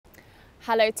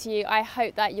Hello to you, I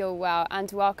hope that you're well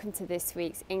and welcome to this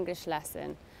week's English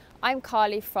lesson. I'm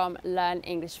Carly from Learn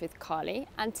English with Carly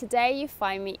and today you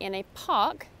find me in a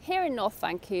park here in North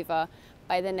Vancouver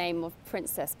by the name of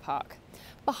Princess Park.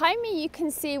 Behind me you can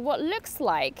see what looks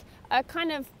like a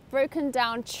kind of broken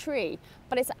down tree,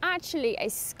 but it's actually a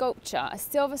sculpture, a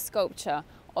silver sculpture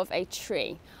of a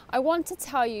tree. I want to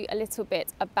tell you a little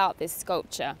bit about this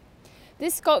sculpture.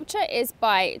 This sculpture is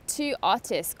by two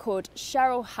artists called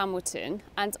Cheryl Hamilton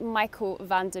and Michael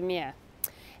van der Meer.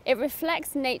 It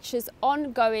reflects nature's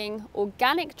ongoing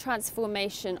organic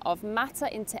transformation of matter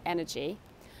into energy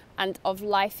and of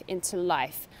life into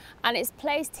life. And it's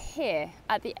placed here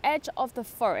at the edge of the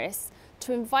forest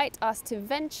to invite us to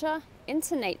venture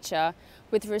into nature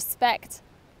with respect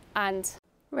and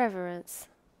reverence.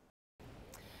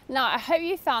 Now, I hope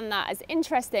you found that as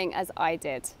interesting as I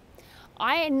did.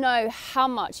 I know how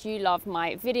much you love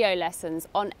my video lessons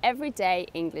on everyday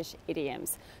English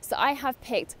idioms. So I have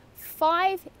picked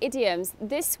 5 idioms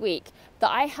this week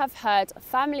that I have heard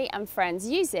family and friends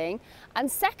using, and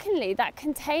secondly, that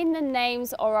contain the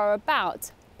names or are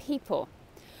about people.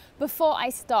 Before I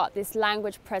start this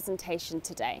language presentation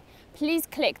today, please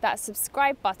click that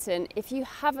subscribe button if you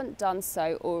haven't done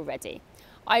so already.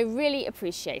 I really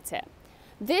appreciate it.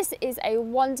 This is a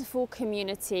wonderful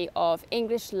community of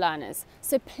English learners,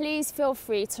 so please feel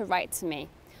free to write to me.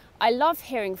 I love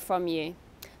hearing from you.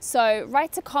 So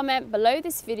write a comment below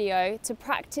this video to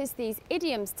practice these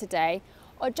idioms today,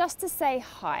 or just to say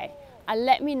hi and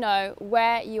let me know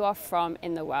where you are from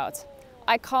in the world.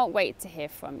 I can't wait to hear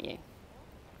from you.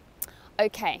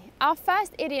 Okay, our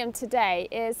first idiom today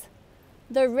is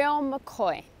the real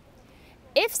McCoy.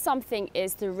 If something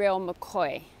is the real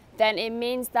McCoy, then it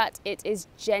means that it is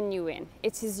genuine,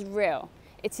 it is real,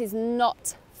 it is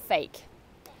not fake.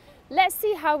 Let's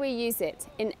see how we use it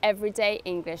in everyday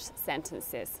English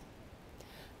sentences.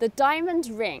 The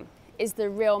diamond ring is the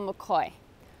real McCoy.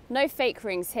 No fake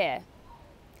rings here.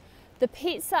 The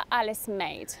pizza Alice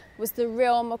made was the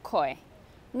real McCoy.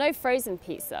 No frozen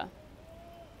pizza.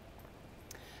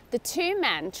 The two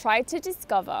men tried to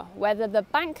discover whether the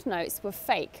banknotes were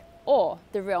fake or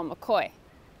the real McCoy.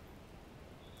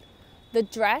 The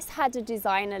dress had a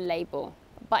designer label,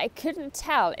 but I couldn't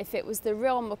tell if it was the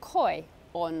real McCoy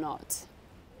or not.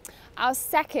 Our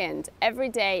second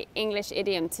everyday English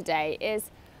idiom today is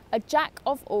a jack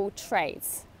of all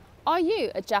trades. Are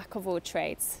you a jack of all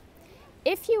trades?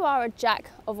 If you are a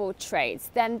jack of all trades,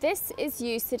 then this is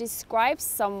used to describe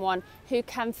someone who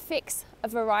can fix a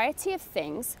variety of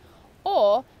things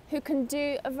or who can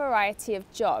do a variety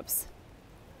of jobs.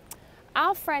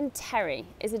 Our friend Terry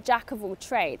is a jack of all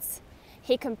trades.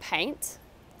 He can paint,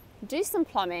 do some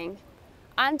plumbing,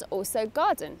 and also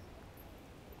garden.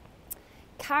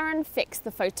 Karen fixed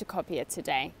the photocopier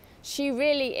today. She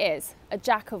really is a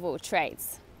jack of all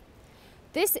trades.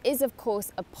 This is of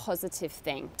course a positive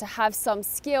thing, to have some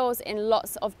skills in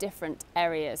lots of different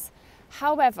areas.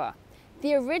 However,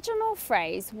 the original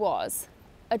phrase was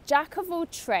a jack of all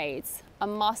trades, a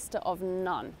master of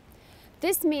none.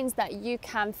 This means that you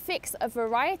can fix a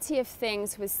variety of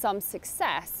things with some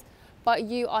success, but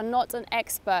you are not an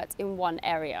expert in one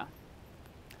area.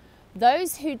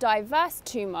 Those who diverse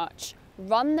too much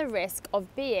run the risk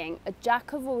of being a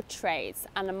jack of all trades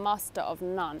and a master of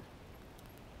none.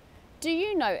 Do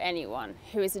you know anyone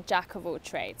who is a jack of all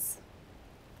trades?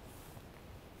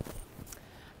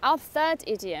 Our third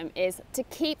idiom is to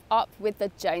keep up with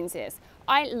the Joneses.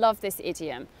 I love this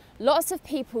idiom. Lots of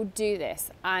people do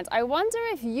this, and I wonder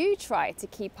if you try to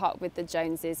keep up with the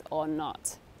Joneses or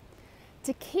not.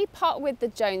 To keep up with the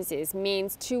Joneses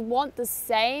means to want the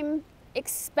same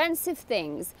expensive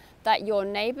things that your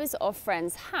neighbours or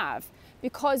friends have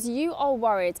because you are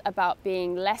worried about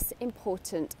being less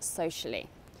important socially.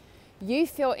 You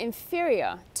feel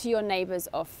inferior to your neighbours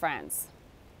or friends.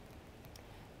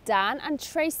 Dan and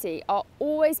Tracy are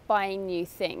always buying new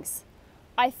things.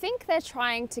 I think they're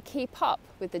trying to keep up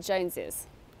with the Joneses.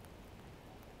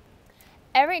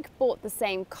 Eric bought the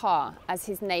same car as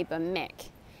his neighbour Mick.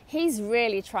 He's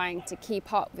really trying to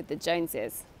keep up with the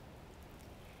Joneses.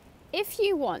 If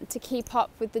you want to keep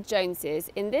up with the Joneses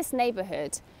in this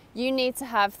neighbourhood, you need to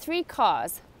have 3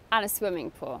 cars and a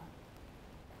swimming pool.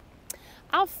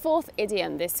 Our fourth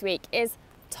idiom this week is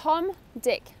Tom,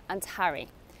 Dick and Harry.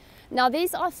 Now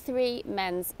these are 3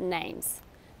 men's names.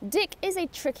 Dick is a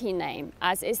tricky name,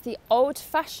 as is the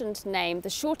old-fashioned name, the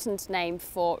shortened name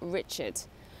for Richard.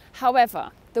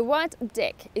 However, the word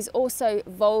dick is also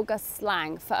vulgar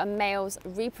slang for a male's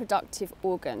reproductive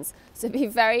organs, so be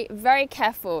very, very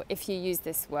careful if you use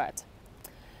this word.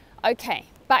 Okay,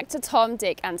 back to Tom,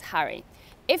 Dick and Harry.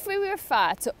 If we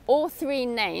refer to all three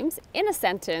names in a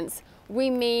sentence, we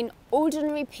mean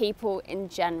ordinary people in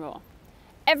general.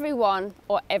 Everyone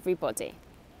or everybody.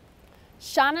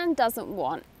 Shannon doesn't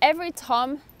want every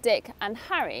Tom, Dick and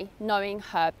Harry knowing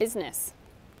her business.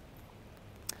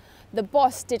 The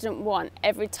boss didn't want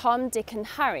every Tom, Dick and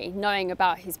Harry knowing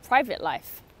about his private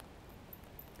life.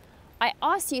 I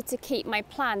asked you to keep my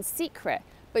plans secret,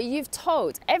 but you've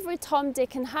told every Tom,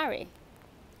 Dick and Harry.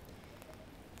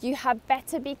 You had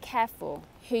better be careful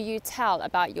who you tell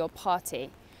about your party.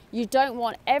 You don't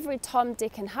want every Tom,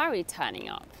 Dick and Harry turning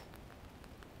up.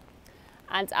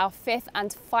 And our fifth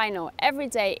and final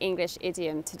everyday English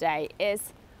idiom today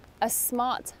is a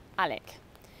smart aleck.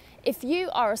 If you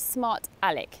are a smart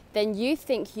aleck, then you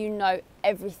think you know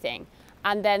everything,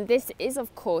 and then this is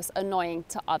of course annoying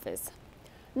to others.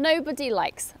 Nobody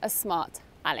likes a smart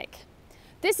aleck.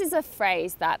 This is a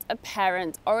phrase that a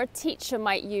parent or a teacher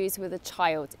might use with a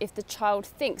child if the child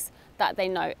thinks that they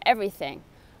know everything.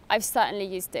 I've certainly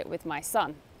used it with my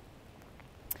son.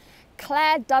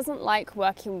 Claire doesn't like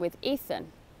working with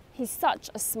Ethan. He's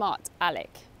such a smart aleck.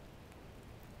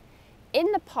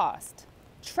 In the past,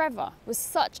 Trevor was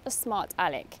such a smart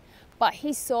aleck, but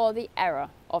he saw the error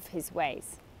of his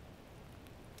ways.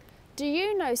 Do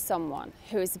you know someone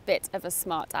who is a bit of a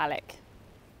smart aleck?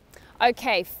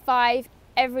 Okay, 5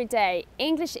 everyday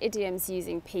English idioms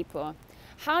using people.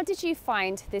 How did you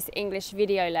find this English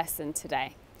video lesson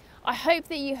today? I hope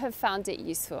that you have found it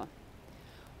useful.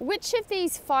 Which of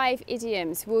these 5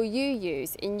 idioms will you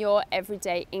use in your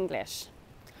everyday English?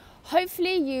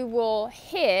 Hopefully you will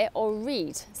hear or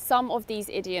read some of these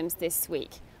idioms this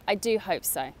week. I do hope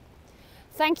so.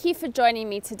 Thank you for joining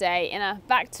me today in a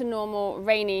back to normal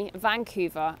rainy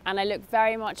Vancouver, and I look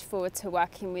very much forward to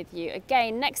working with you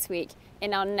again next week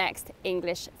in our next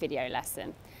English video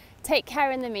lesson. Take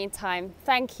care in the meantime.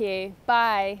 Thank you.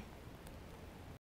 Bye.